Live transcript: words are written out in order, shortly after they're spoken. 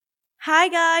Hi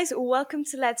guys, welcome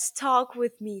to Let's Talk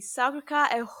with me, Sagrika.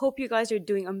 I hope you guys are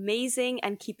doing amazing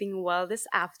and keeping well this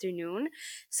afternoon.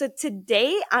 So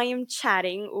today I am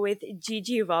chatting with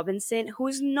Gigi Robinson, who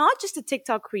is not just a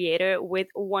TikTok creator with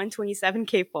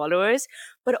 127K followers,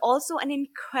 but also an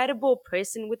incredible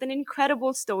person with an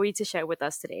incredible story to share with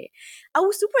us today. I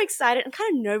was super excited and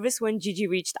kind of nervous when Gigi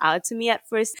reached out to me at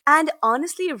first. And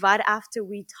honestly, right after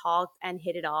we talked and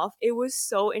hit it off, it was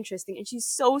so interesting. And she's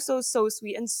so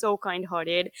sweet and so kind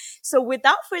hearted. So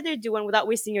without further ado and without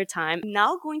wasting your time, I'm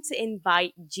now going to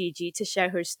invite Gigi to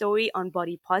share her story on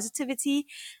body positivity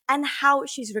and how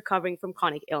she's recovering from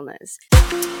chronic illness.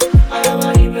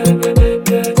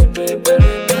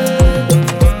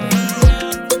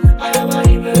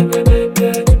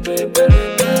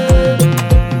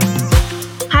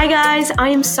 Hi guys, I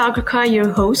am Sagrika, your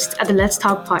host at the Let's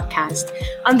Talk podcast.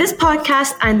 On this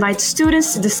podcast, I invite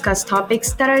students to discuss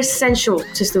topics that are essential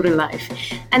to student life.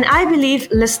 And I believe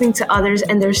listening to others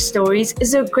and their stories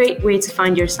is a great way to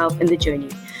find yourself in the journey.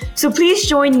 So please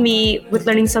join me with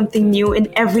learning something new in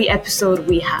every episode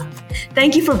we have.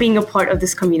 Thank you for being a part of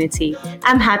this community.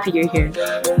 I'm happy you're here.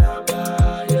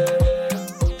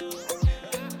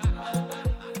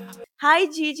 Hi,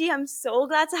 Gigi. I'm so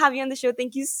glad to have you on the show.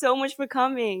 Thank you so much for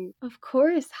coming. Of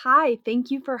course. Hi. Thank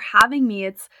you for having me.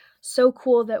 It's so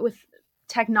cool that with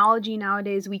technology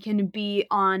nowadays, we can be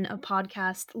on a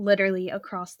podcast literally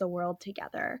across the world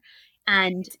together.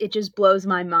 And it just blows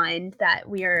my mind that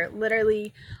we are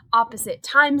literally opposite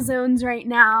time zones right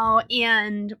now,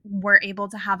 and we're able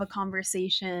to have a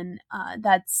conversation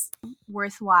that's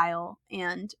worthwhile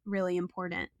and really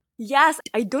important. Yes,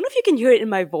 I don't know if you can hear it in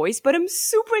my voice, but I'm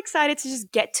super excited to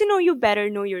just get to know you better,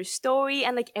 know your story,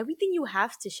 and like everything you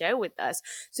have to share with us.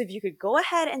 So if you could go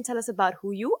ahead and tell us about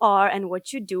who you are and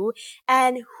what you do,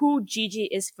 and who Gigi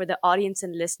is for the audience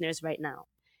and listeners right now.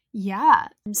 Yeah.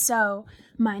 So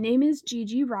my name is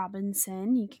Gigi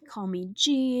Robinson. You can call me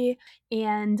G,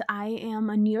 and I am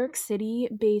a New York City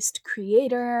based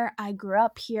creator. I grew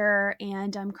up here,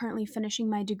 and I'm currently finishing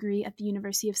my degree at the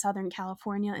University of Southern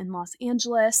California in Los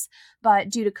Angeles. But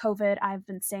due to COVID, I've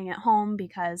been staying at home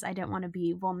because I didn't want to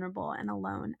be vulnerable and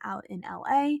alone out in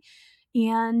LA.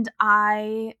 And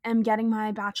I am getting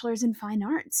my bachelor's in fine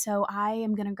arts. So I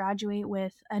am going to graduate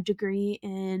with a degree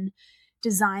in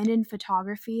design and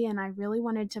photography. And I really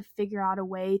wanted to figure out a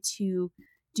way to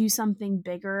do something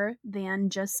bigger than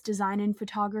just design and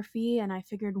photography. And I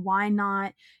figured, why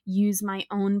not use my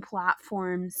own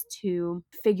platforms to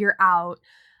figure out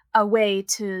a way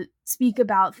to speak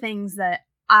about things that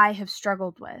I have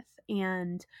struggled with.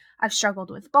 And I've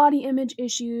struggled with body image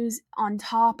issues on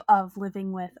top of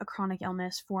living with a chronic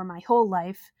illness for my whole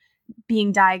life,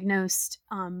 being diagnosed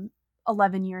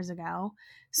 11 years ago.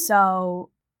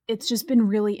 So it's just been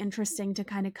really interesting to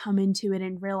kind of come into it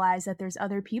and realize that there's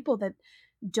other people that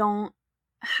don't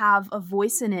have a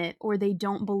voice in it, or they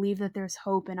don't believe that there's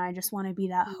hope. And I just want to be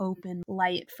that hope and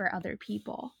light for other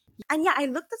people. And yeah, I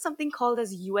looked at something called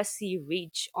as USC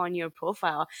Reach on your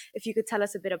profile. If you could tell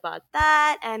us a bit about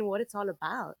that and what it's all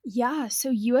about. Yeah,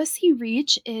 so USC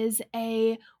Reach is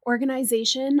a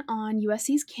organization on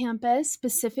USC's campus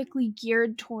specifically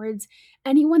geared towards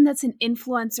anyone that's an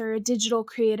influencer, a digital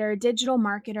creator, digital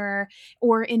marketer,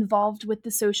 or involved with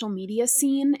the social media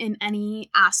scene in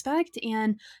any aspect.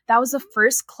 And that was the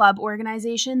first club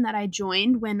organization that I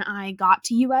joined when I got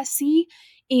to USC.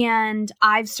 And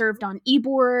I've served on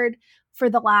eBoard for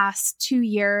the last 2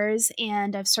 years,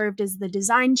 and I've served as the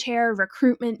design chair,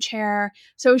 recruitment chair,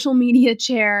 social media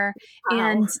chair, Wow.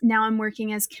 and now I'm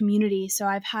working as community. So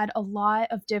I've had a lot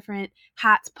of different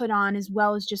hats put on, as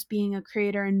well as just being a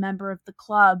creator and member of the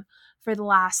club for the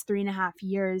last 3.5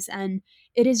 years. And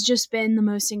it has just been the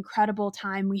most incredible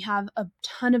time. We have a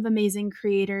ton of amazing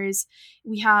creators.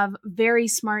 We have very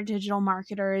smart digital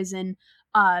marketers and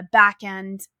back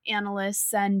end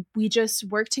analysts, and we just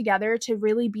work together to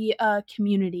really be a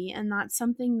community. And that's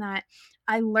something that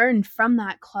I learned from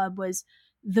that club, was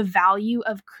the value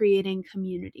of creating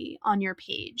community on your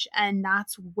page. And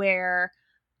that's where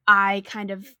I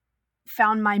kind of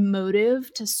found my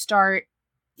motive to start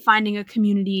finding a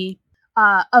community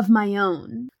of my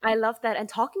own. I love that. And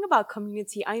talking about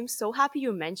community, I am so happy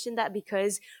you mentioned that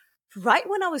because right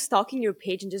when I was stalking your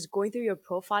page and just going through your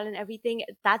profile and everything,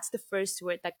 that's the first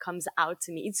word that comes out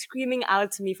to me. It's screaming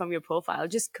out to me from your profile,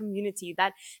 just community,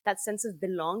 that sense of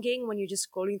belonging when you're just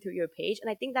scrolling through your page. And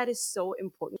I think that is so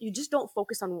important. You just don't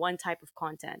focus on one type of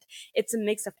content. It's a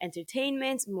mix of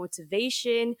entertainment,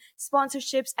 motivation,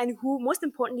 sponsorships, and most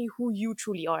importantly, who you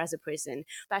truly are as a person,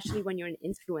 especially when you're an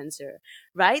influencer,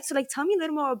 right? So like, tell me a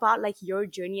little more about like your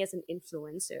journey as an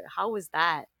influencer. How was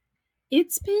that?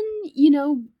 It's been,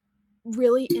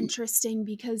 really interesting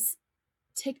because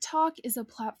TikTok is a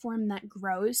platform that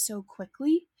grows so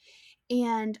quickly.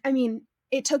 And I mean,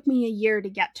 it took me a year to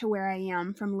get to where I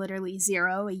am from literally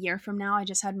zero. A year from now, I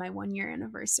just had my 1 year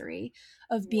anniversary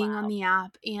of being on Wow. the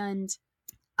app. And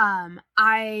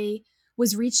I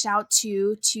was reached out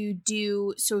to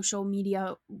do social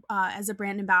media as a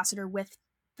brand ambassador with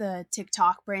the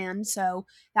TikTok brand. So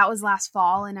that was last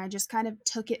fall, and I just kind of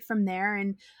took it from there.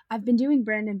 And I've been doing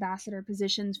brand ambassador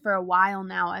positions for a while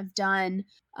now. I've done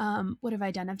what have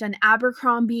I done? I've done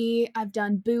Abercrombie, I've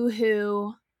done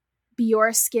Boohoo,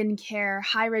 Biore Skincare,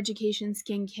 Higher Education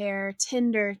Skincare,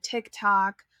 Tinder,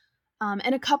 TikTok,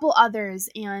 and a couple others.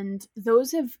 And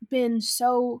those have been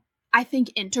so, I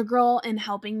think, integral in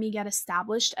helping me get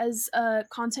established as a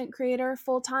content creator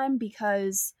full time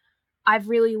because I've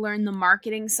really learned the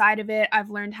marketing side of it. I've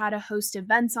learned how to host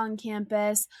events on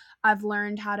campus. I've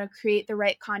learned how to create the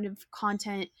right kind of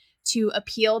content to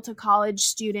appeal to college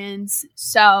students.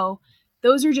 So,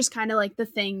 those are just kind of like the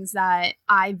things that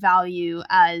I value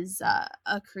as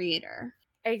a creator.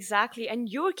 Exactly. And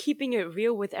you're keeping it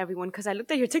real with everyone because I looked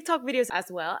at your TikTok videos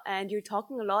as well, and you're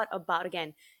talking a lot about,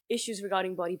 again, issues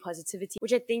regarding body positivity,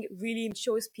 which I think really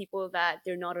shows people that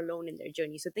they're not alone in their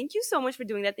journey. So thank you so much for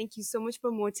doing that. Thank you so much for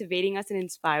motivating us and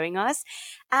inspiring us.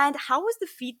 And how was the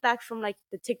feedback from like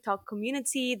the TikTok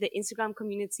community, the Instagram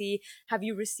community? Have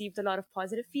you received a lot of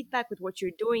positive feedback with what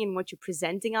you're doing and what you're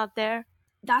presenting out there?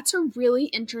 That's a really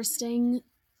interesting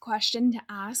question to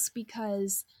ask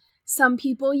because some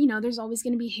people, there's always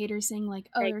going to be haters saying, like,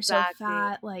 oh, you're so Exactly.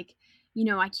 fat. Like,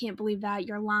 I can't believe that.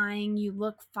 You're lying. You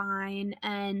look fine.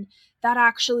 And that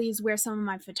actually is where some of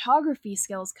my photography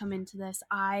skills come into this.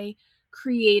 I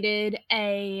created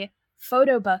a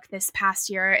photo book this past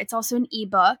year, it's also an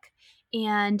ebook.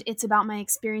 And it's about my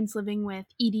experience living with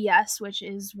EDS, which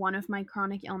is one of my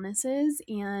chronic illnesses.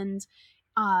 And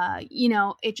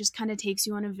it just kind of takes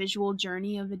you on a visual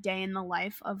journey of a day in the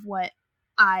life of what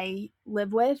I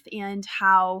live with and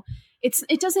how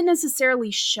it doesn't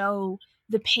necessarily show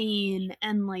the pain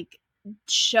and like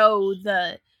show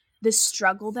the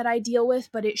struggle that I deal with,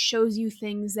 but it shows you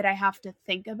things that I have to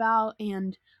think about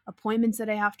and appointments that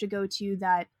I have to go to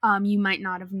that you might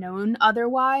not have known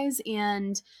otherwise.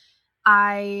 And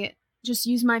I just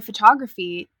use my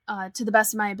photography to the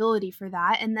best of my ability for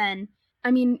that. And then,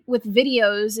 I mean, with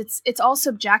videos, it's all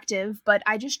subjective, but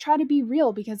I just try to be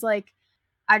real because, like,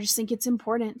 I just think it's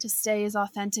important to stay as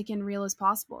authentic and real as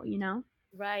possible, you know?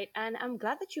 Right. And I'm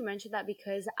glad that you mentioned that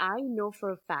because I know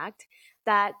for a fact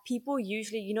that people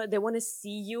usually, they want to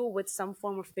see you with some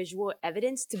form of visual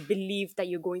evidence to believe that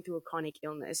you're going through a chronic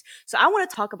illness. So I want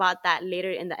to talk about that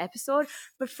later in the episode.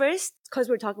 But first, because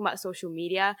we're talking about social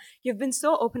media, you've been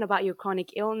so open about your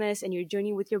chronic illness and your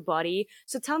journey with your body.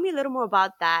 So tell me a little more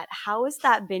about that. How has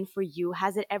that been for you?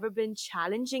 Has it ever been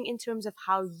challenging in terms of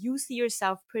how you see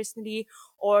yourself personally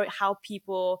or how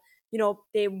people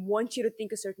they want you to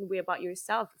think a certain way about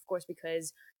yourself, of course,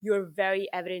 because you're very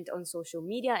evident on social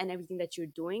media and everything that you're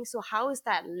doing. So, how is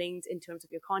that linked in terms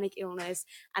of your chronic illness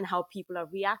and how people are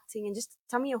reacting? And just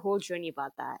tell me your whole journey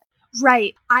about that.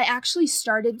 Right. I actually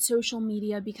started social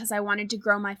media because I wanted to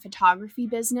grow my photography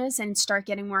business and start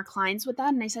getting more clients with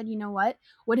that. And I said, you know what?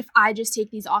 What if I just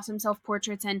take these awesome self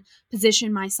portraits and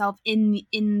position myself in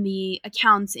the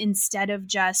accounts instead of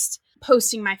just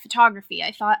posting my photography?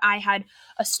 I thought I had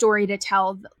a story to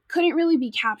tell that couldn't really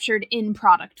be captured in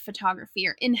product photography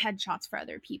or in headshots for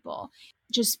other people,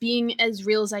 just being as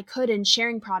real as I could and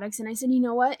sharing products. And I said, you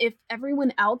know what? If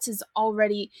everyone else is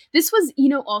already, this was,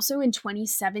 also in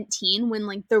 2017 when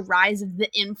like the rise of the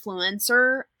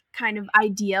influencer kind of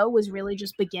idea was really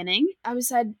just beginning. I was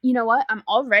said, you know what? I'm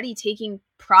already taking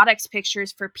products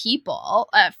pictures for people,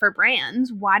 for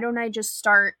brands. Why don't I just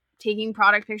start taking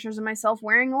product pictures of myself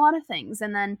wearing a lot of things?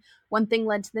 And then one thing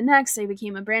led to the next. I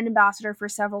became a brand ambassador for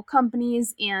several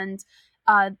companies. And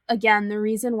again, the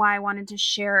reason why I wanted to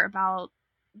share about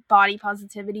body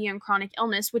positivity and chronic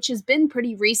illness, which has been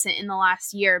pretty recent in the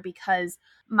last year because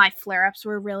my flare ups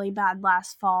were really bad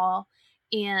last fall.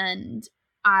 And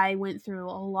I went through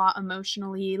a lot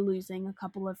emotionally, losing a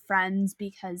couple of friends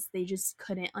because they just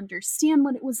couldn't understand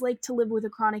what it was like to live with a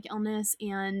chronic illness.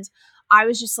 And I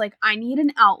was just like, I need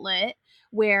an outlet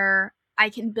where I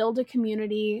can build a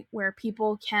community where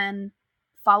people can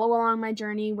follow along my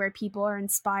journey, where people are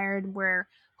inspired, where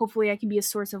hopefully I can be a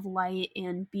source of light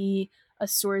and be a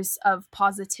source of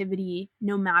positivity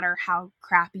no matter how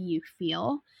crappy you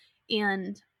feel.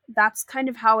 And that's kind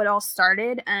of how it all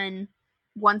started. And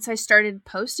once I started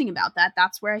posting about that,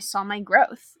 that's where I saw my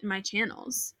growth in my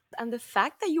channels. And the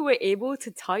fact that you were able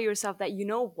to tell yourself that, you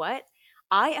know what?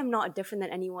 I am not different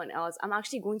than anyone else. I'm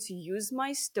actually going to use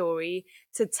my story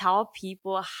to tell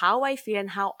people how I feel and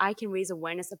how I can raise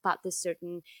awareness about this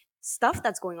certain stuff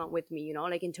that's going on with me,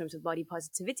 like in terms of body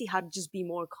positivity, how to just be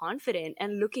more confident.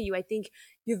 And look at you. I think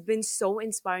you've been so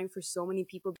inspiring for so many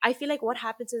people. I feel like what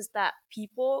happens is that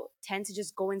people tend to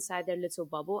just go inside their little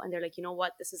bubble and they're like, you know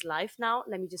what, this is life now.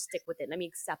 Let me just stick with it. Let me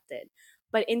accept it.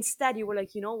 But instead, you were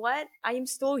like, you know what? I am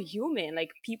still human.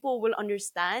 Like, people will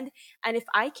understand. And if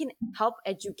I can help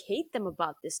educate them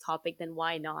about this topic, then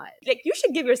why not? Like, you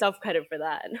should give yourself credit for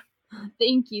that.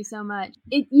 Thank you so much.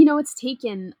 It's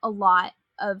taken a lot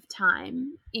of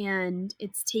time, and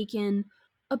it's taken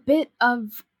a bit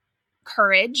of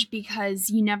courage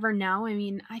because you never know. I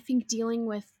mean, I think dealing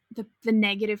with the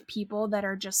negative people that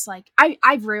are just like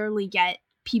I rarely get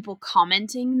people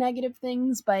commenting negative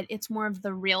things, but it's more of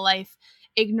the real life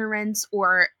ignorance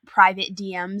or private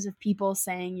DMs of people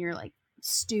saying you're like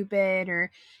stupid or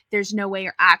there's no way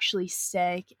you're actually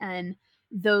sick. And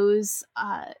those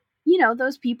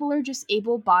those people are just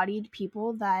able-bodied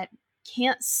people that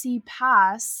can't see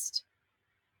past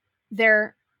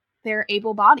their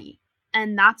able body,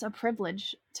 and that's a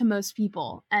privilege to most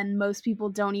people, and most people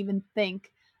don't even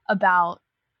think about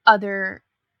other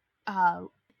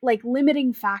like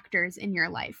limiting factors in your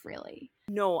life, really.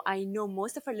 No, I know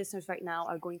most of our listeners right now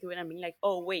are going through it and being like,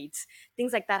 oh, wait,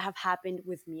 things like that have happened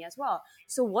with me as well.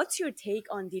 So, what's your take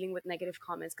on dealing with negative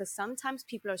comments? Because sometimes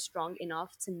people are strong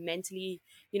enough to mentally,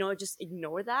 just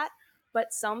ignore that.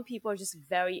 But some people are just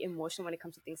very emotional when it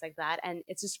comes to things like that. And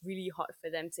it's just really hard for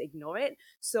them to ignore it.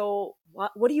 So,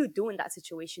 what do you do in that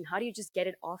situation? How do you just get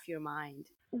it off your mind?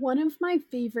 One of my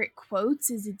favorite quotes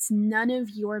is, "It's none of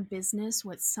your business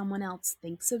what someone else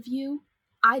thinks of you."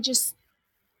 I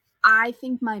i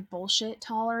think my bullshit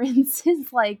tolerance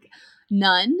is like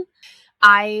none.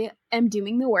 I am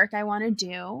doing the work I want to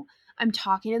do. I'm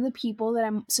talking to the people that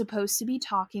I'm supposed to be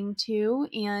talking to,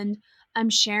 and I'm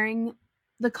sharing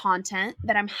the content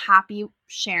that I'm happy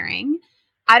sharing.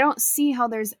 I don't see how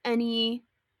there's any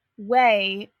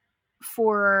way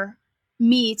for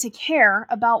me to care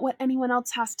about what anyone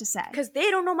else has to say. Because they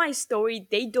don't know my story,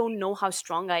 they don't know how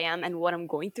strong I am and what I'm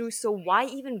going through, so why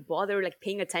even bother like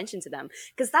paying attention to them?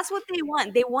 Because that's what they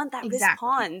want that Exactly.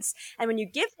 response. And when you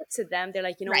give it to them, they're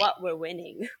like, you know Right. what, we're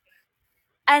winning.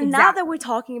 And now that we're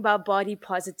Exactly. talking about body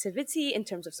positivity in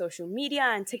terms of social media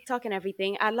and TikTok and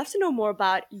everything, I'd love to know more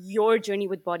about your journey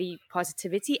with body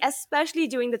positivity, especially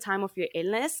during the time of your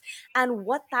illness, and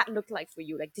what that looked like for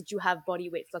you. Like, did you have body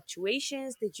weight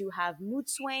fluctuations? Did you have mood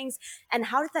swings? And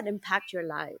how did that impact your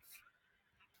life?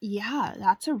 Yeah,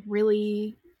 that's a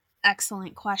really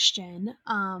excellent question.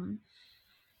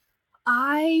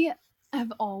 I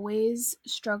have always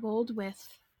struggled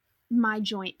with my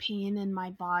joint pain and my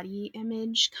body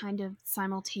image kind of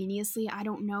simultaneously. I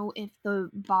don't know if the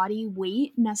body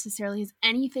weight necessarily has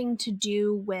anything to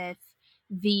do with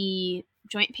the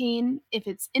joint pain, if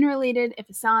it's interrelated, if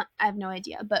it's not, I have no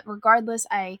idea. But regardless,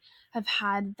 I have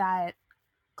had that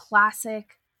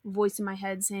classic voice in my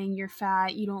head saying you're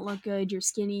fat, you don't look good, you're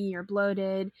skinny, you're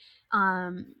bloated,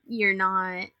 you're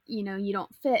not, you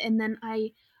don't fit. And then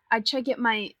I check at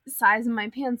my size in my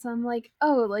pants. I'm like,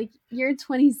 oh, like you're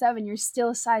 27, you're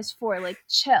still a size 4, like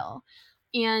chill.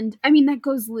 And I mean, that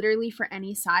goes literally for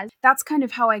any size. That's kind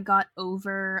of how I got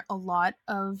over a lot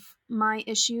of my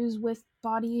issues with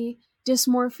body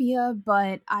dysmorphia,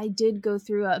 but I did go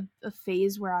through a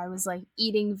phase where I was like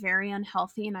eating very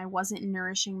unhealthy and I wasn't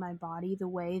nourishing my body the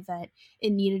way that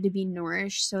it needed to be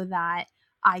nourished so that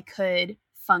I could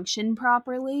function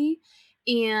properly.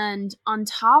 And on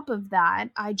top of that,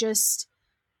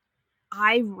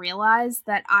 I realized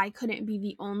that I couldn't be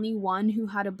the only one who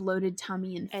had a bloated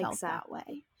tummy and felt that Exactly.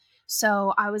 way.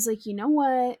 So I was like, you know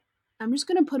what? I'm just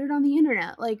going to put it on the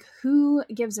internet. Like, who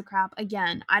gives a crap?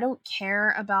 Again, I don't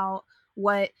care about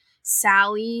what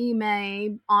Sally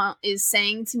May is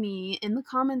saying to me in the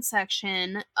comment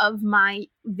section of my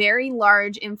very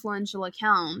large influential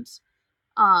account.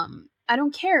 I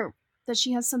don't care that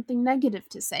she has something negative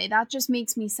to say. That just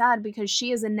makes me sad because she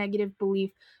has a negative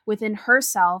belief within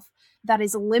herself that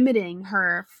is limiting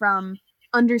her from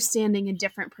understanding a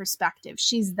different perspective.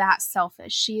 She's that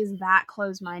selfish. She is that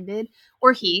closed-minded,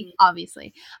 or he, Mhm.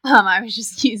 obviously. I was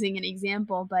just using an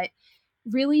example, but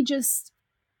really just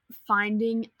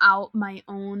finding out my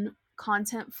own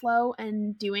content flow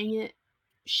and doing it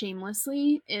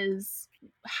shamelessly is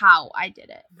how I did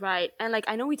it. Right. And like,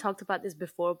 I know we talked about this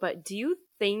before, but do you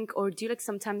think, or do you like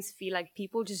sometimes feel like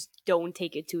people just don't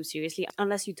take it too seriously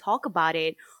unless you talk about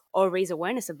it or raise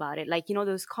awareness about it? Like,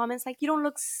 those comments like, you don't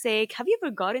look sick. Have you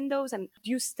ever gotten those? And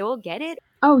do you still get it?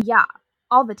 Oh, yeah,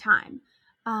 all the time.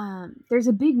 there's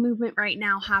a big movement right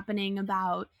now happening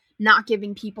about not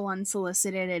giving people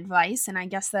unsolicited advice, and I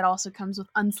guess that also comes with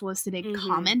unsolicited Mm-hmm.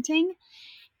 commenting.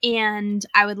 And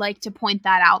I would like to point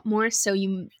that out more, so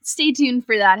you stay tuned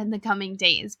for that in the coming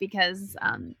days, because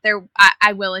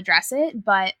I will address it.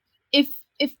 But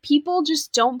if people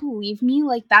just don't believe me,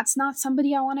 like, that's not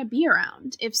somebody I want to be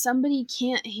around. If somebody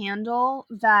can't handle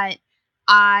that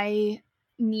I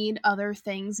need other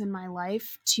things in my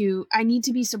life, to I need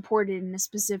to be supported in a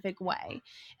specific way,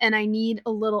 and I need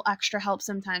a little extra help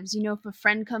sometimes. If a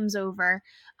friend comes over,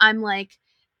 I'm like,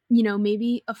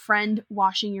 maybe a friend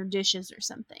washing your dishes or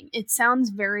something. It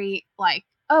sounds very like,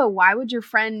 oh, why would your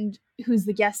friend who's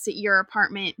the guest at your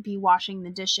apartment be washing the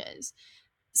dishes?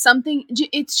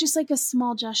 It's just like a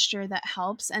small gesture that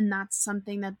helps, and that's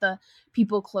something that the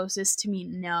people closest to me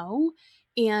know.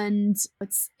 And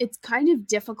it's kind of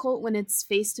difficult when it's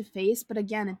face to face, but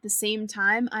again, at the same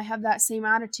time, I have that same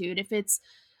attitude. If it's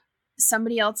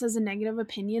somebody else has a negative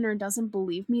opinion or doesn't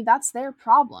believe me, that's their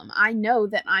problem. I know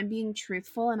that I'm being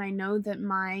truthful, and I know that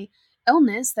my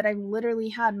illness that I've literally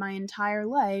had my entire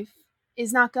life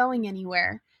is not going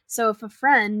anywhere. So if a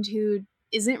friend who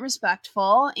isn't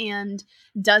respectful and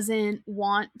doesn't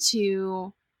want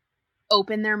to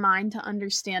open their mind to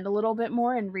understand a little bit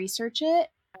more and research it,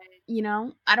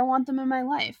 I don't want them in my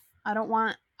life. I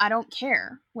don't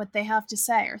care what they have to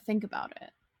say or think about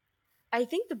it. I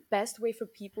think the best way for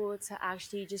people to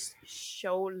actually just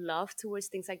show love towards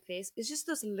things like this is just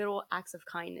those little acts of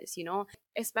kindness,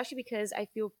 especially because I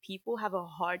feel people have a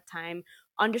hard time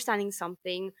understanding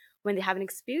something when they haven't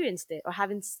experienced it or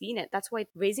haven't seen it. That's why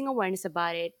raising awareness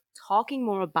about it, talking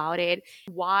more about it,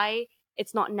 why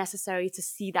it's not necessary to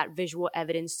see that visual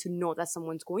evidence to know that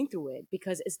someone's going through it,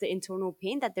 because it's the internal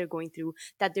pain that they're going through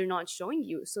that they're not showing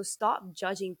you. So stop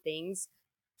judging things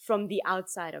from the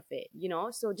outside of it.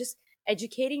 So just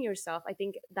educating yourself, I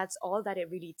think that's all that it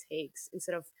really takes,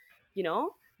 instead of, you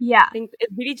know Yeah. I think it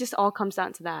really just all comes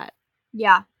down to that.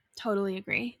 Yeah. Totally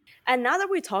agree. And now that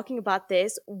we're talking about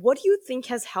this, what do you think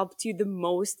has helped you the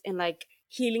most in like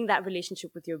healing that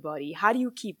relationship with your body? How do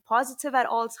you keep positive at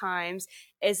all times?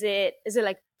 Is it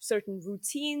like certain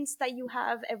routines that you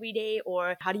have every day,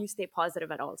 or how do you stay positive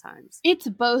at all times? It's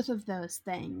both of those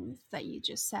things that you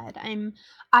just said.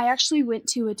 I actually went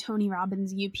to a Tony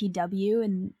Robbins UPW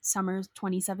in summer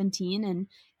 2017, and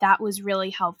that was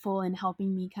really helpful in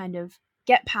helping me kind of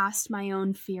get past my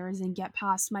own fears and get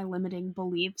past my limiting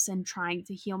beliefs and trying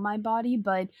to heal my body.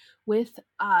 But with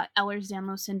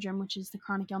Ehlers-Danlos syndrome, which is the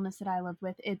chronic illness that I live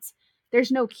with,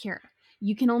 there's no cure.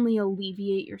 You can only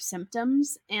alleviate your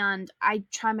symptoms, and I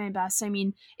try my best. I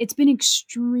mean, it's been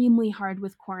extremely hard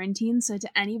with quarantine. So, to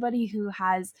anybody who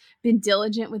has been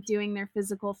diligent with doing their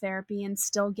physical therapy and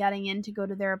still getting in to go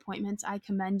to their appointments, I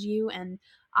commend you. And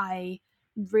I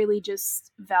really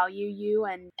just value you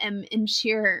and am in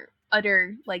sheer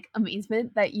utter like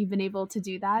amazement that you've been able to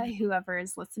do that, whoever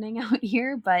is listening out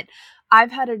here. But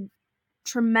I've had a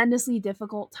tremendously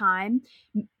difficult time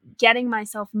getting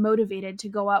myself motivated to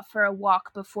go out for a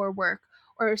walk before work,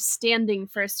 or standing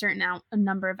for a certain a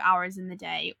number of hours in the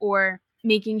day, or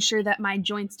making sure that my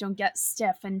joints don't get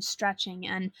stiff and stretching.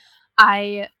 And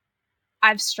I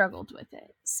I've struggled with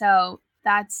it. So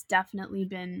that's definitely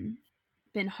been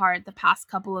hard the past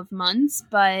couple of months.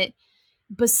 But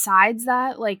besides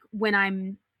that, like,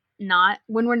 when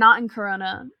we're not in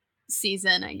corona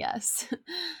season, I guess,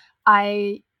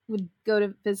 I would go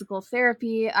to physical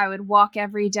therapy. I would walk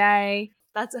every day.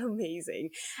 That's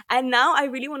amazing. And now I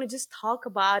really want to just talk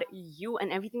about you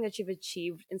and everything that you've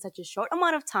achieved in such a short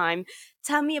amount of time.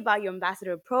 Tell me about your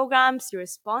ambassador programs, your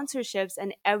sponsorships,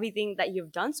 and everything that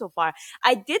you've done so far.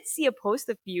 I did see a post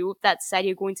of you that said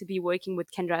you're going to be working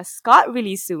with Kendra Scott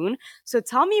really soon. So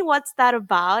tell me what's that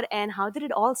about and how did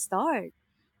it all start?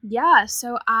 Yeah,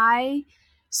 so I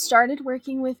started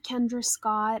working with Kendra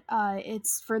Scott.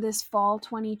 It's for this fall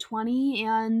 2020,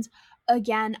 and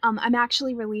again, I'm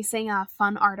actually releasing a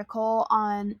fun article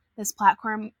on this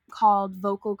platform called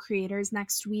Vocal Creators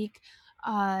next week,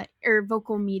 or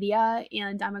Vocal Media,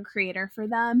 and I'm a creator for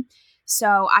them.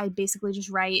 So I basically just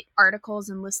write articles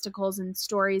and listicles and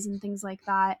stories and things like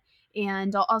that.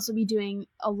 And I'll also be doing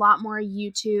a lot more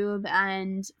YouTube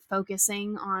and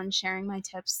focusing on sharing my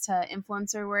tips to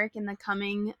influencer work in the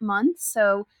coming months.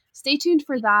 So stay tuned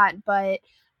for that. But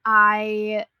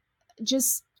I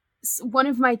just, one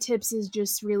of my tips is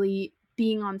just really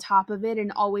being on top of it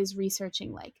and always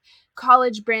researching, like,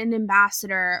 college brand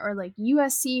ambassador, or like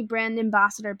USC brand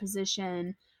ambassador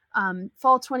position,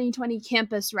 fall 2020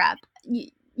 campus rep.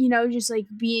 Just like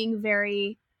being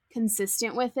very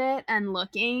consistent with it and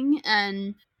looking.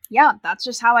 And yeah, that's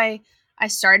just how I I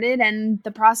started, and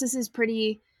the process is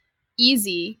pretty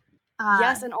easy.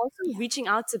 Yes, and also Yeah, reaching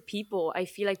out to people. I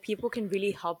feel like people can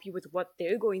really help you with what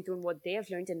they're going through and what they have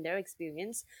learned in their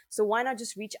experience. So why not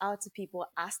just reach out to people,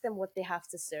 ask them what they have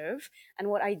to serve and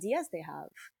what ideas they have?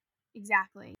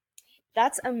 exactly.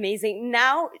 That's amazing.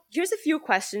 Now, here's a few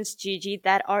questions, Gigi,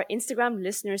 that our Instagram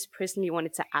listeners personally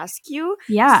wanted to ask you.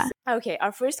 Yeah, Okay,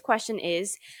 our first question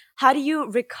is, how do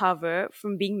you recover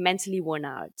from being mentally worn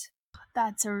out?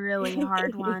 that's a really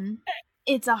hard one.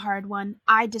 It's a hard one.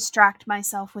 I distract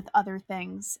myself with other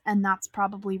things, and that's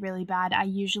probably really bad. I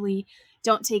usually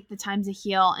don't take the time to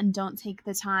heal and don't take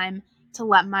the time to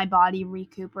let my body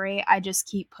recuperate. I just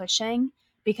keep pushing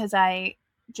because I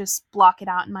just block it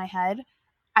out in my head.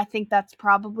 I think that's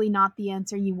probably not the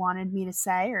answer you wanted me to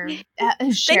say or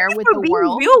Thank share you with for the being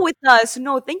world. real with us.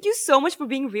 No, thank you so much for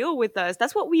being real with us.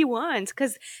 That's what we want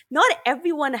because not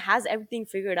everyone has everything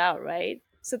figured out, right?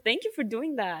 So thank you for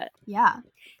doing that. Yeah.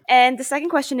 And the second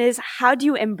question is, how do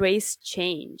you embrace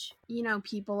change?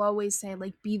 People always say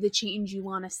like be the change you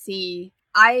want to see.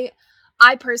 I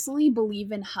personally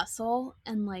believe in hustle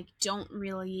and like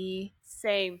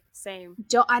Same, same.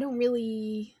 I don't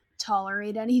really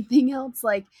tolerate anything else.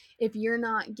 Like if you're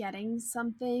not getting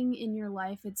something in your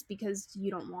life, it's because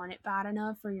you don't want it bad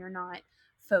enough or you're not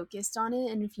focused on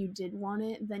it, and if you did want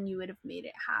it, then you would have made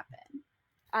it happen.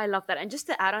 I love that. And just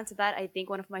to add on to that, I think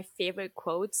one of my favorite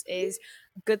quotes is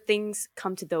good things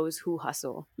come to those who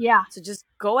hustle. Yeah. So just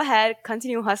go ahead,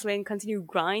 continue hustling, continue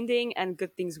grinding, and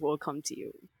good things will come to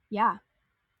you. Yeah.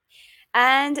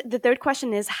 And the third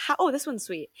question is how, oh, this one's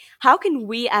sweet. How can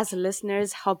we as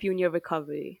listeners help you in your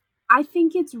recovery? I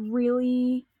think it's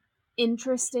really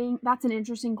interesting. That's an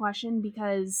interesting question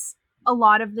because a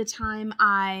lot of the time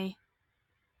I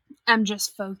am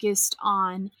just focused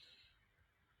on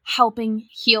helping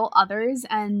heal others,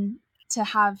 and to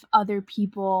have other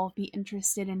people be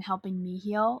interested in helping me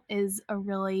heal is a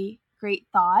really great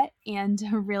thought and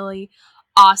a really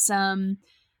awesome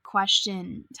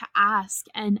question to ask,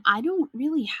 and I don't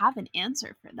really have an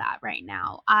answer for that right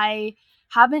now. I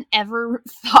haven't ever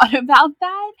thought about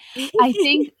that. I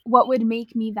think what would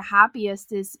make me the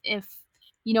happiest is if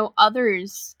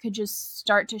others could just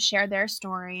start to share their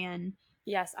story. And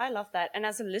Yes, I love that. And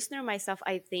as a listener myself,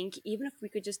 I think even if we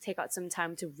could just take out some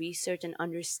time to research and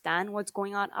understand what's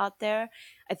going on out there,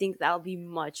 I think that'll be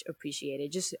much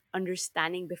appreciated. Just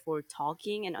understanding before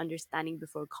talking and understanding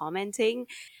before commenting.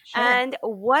 sure. And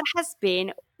what has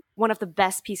been one of the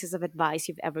best pieces of advice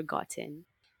you've ever gotten?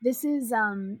 This is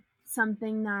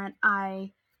something that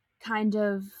I kind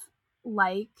of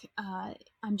like.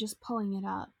 I'm just pulling it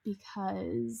up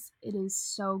because it is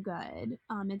so good.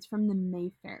 It's from the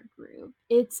Mayfair group.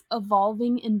 It's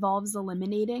evolving involves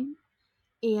eliminating,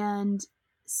 and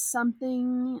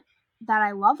something that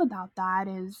I love about that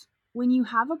is when you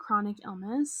have a chronic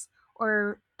illness,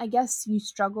 or I guess you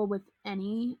struggle with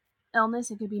any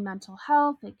illness, it could be mental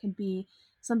health, it could be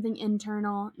something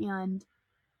internal, and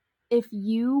if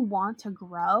you want to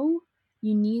grow,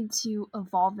 you need to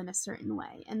evolve in a certain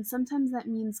way. And sometimes that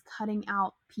means cutting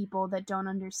out people that don't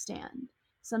understand.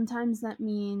 Sometimes that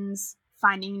means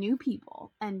finding new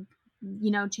people and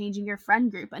changing your friend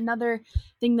group. Another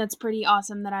thing that's pretty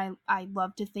awesome that I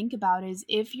love to think about is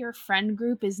if your friend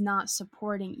group is not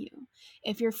supporting you,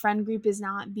 if your friend group is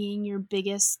not being your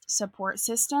biggest support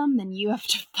system, then you have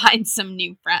to find some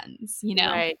new friends.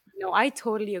 Right. No, I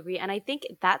totally agree. And I think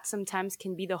that sometimes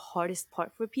can be the hardest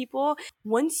part for people.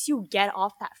 Once you get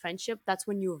off that friendship, that's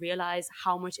when you realize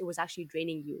how much it was actually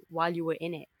draining you while you were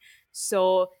in it.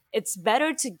 So it's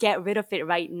better to get rid of it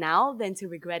right now than to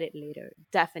regret it later.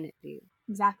 Definitely.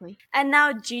 Exactly. And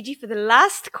now, Gigi, for the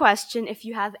last question, if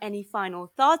you have any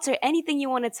final thoughts or anything you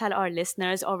want to tell our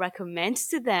listeners or recommend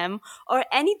to them or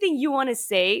anything you want to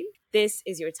say, this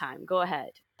is your time. Go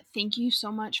ahead. Thank you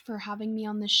so much for having me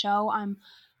on the show. I'm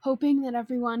hoping that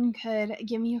everyone could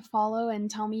give me a follow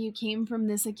and tell me you came from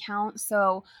this account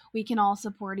so we can all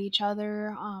support each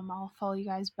other. I'll follow you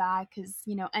guys back because,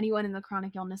 anyone in the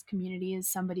chronic illness community is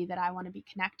somebody that I want to be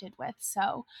connected with.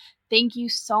 So thank you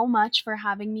so much for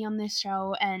having me on this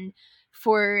show and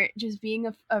for just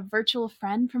being a virtual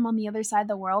friend from on the other side of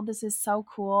the world. This is so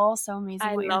cool, so amazing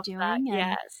I what you're love that. doing. And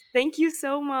Yes. Thank you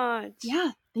so much.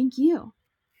 yeah, thank you.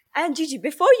 And Gigi,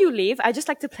 before you leave, I just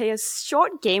like to play a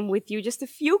short game with you, just a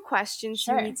few questions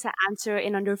you Sure. need to answer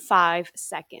in under 5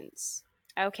 seconds.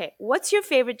 Okay, what's your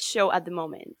favorite show at the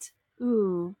moment?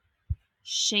 Ooh.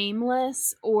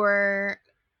 Shameless or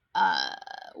uh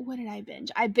what did I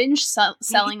binge? I binged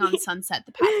Selling on Sunset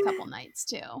the past couple nights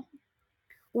too.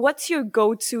 What's your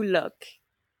go-to look?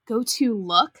 Go to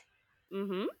look.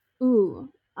 Mm-hmm. Ooh.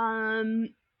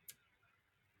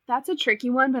 That's a tricky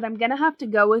one, but I'm gonna have to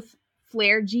go with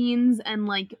flare jeans and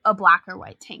like a black or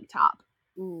white tank top.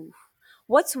 Ooh.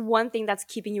 What's one thing that's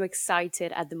keeping you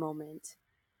excited at the moment?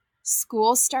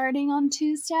 School starting on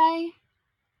Tuesday.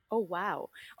 Oh, wow.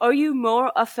 Are you more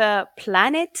of a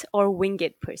plan it or wing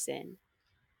it person?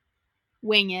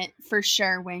 Wing it, for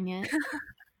sure, wing it.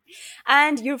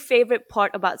 And your favorite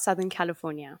part about Southern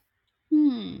California?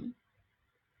 Hmm.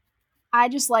 I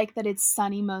just like that it's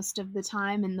sunny most of the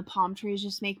time and the palm trees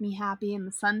just make me happy and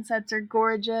the sunsets are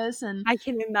gorgeous and I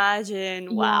can imagine.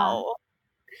 yeah. Wow.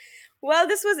 Well,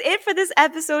 this was it for this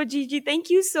episode, Gigi. Thank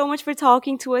you so much for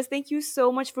talking to us. Thank you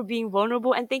so much for being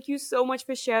vulnerable. And thank you so much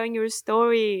for sharing your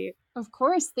story. Of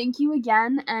course, thank you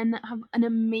again and have an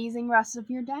amazing rest of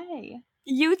your day.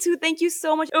 You too. Thank you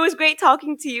so much. It was great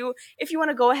talking to you. If you want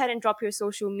to go ahead and drop your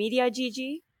social media,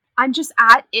 Gigi. I'm just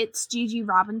at It's Gigi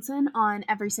Robinson on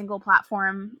every single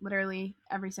platform, literally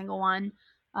every single one.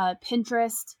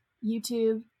 Pinterest,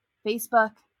 YouTube,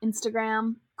 Facebook,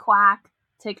 Instagram, Quack,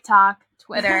 TikTok,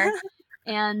 Twitter,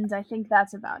 and I think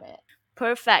that's about it.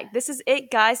 Perfect. This is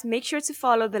it, guys. Make sure to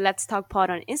follow the Let's Talk Pod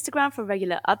on Instagram for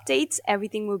regular updates.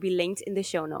 Everything will be linked in the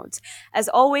show notes. As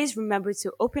always, remember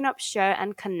to open up, share,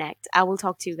 and connect. I will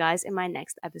talk to you guys in my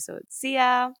next episode. See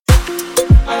ya.